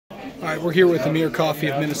All right, we're here with Amir Coffey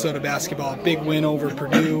of Minnesota basketball. Big win over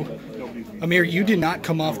Purdue. Amir, you did not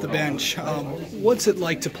come off the bench. What's it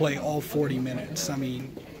like to play all 40 minutes? I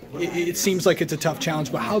mean, it seems like it's a tough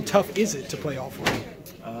challenge, but how tough is it to play all 40?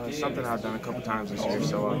 It's something I've done a couple times this year,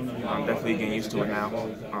 so I'm definitely getting used to it now.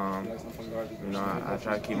 I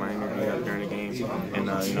try to keep my energy up during the game,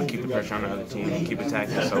 and keep the pressure on the other team, and keep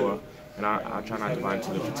attacking. So, I try not to buy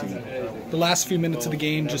into the fatigue. The last few minutes of the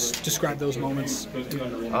game, just describe those moments.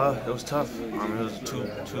 It was tough. It was a two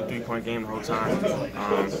 3-point game the whole time.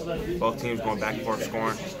 Both teams going back and forth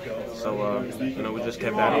scoring. So, we just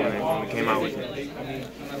kept battling and we came out with it.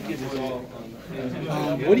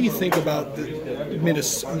 What do you think about the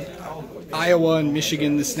Minnesota, Iowa and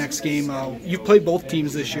Michigan this next game? You've played both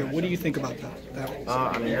teams this year. What do you think about that?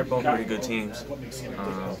 They're both pretty good teams.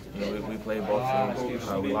 We played both of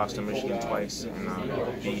them. We lost to Michigan twice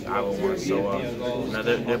and beat Iowa once. So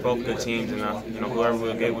they're both good teams, and whoever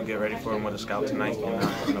we'll get ready for them with a scout tonight,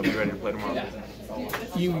 and be ready to play tomorrow.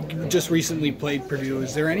 You just recently played Purdue.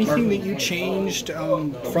 Is there anything that you changed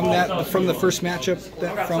from the first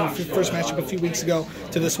matchup a few weeks ago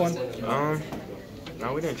to this one?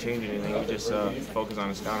 No, we didn't change anything. We just focused on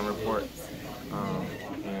the scouting report.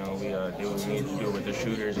 We did what we needed to do with the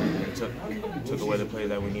shooters and took away the play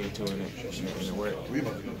that we needed to, and it worked.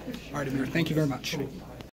 All right, Amir, thank you very much.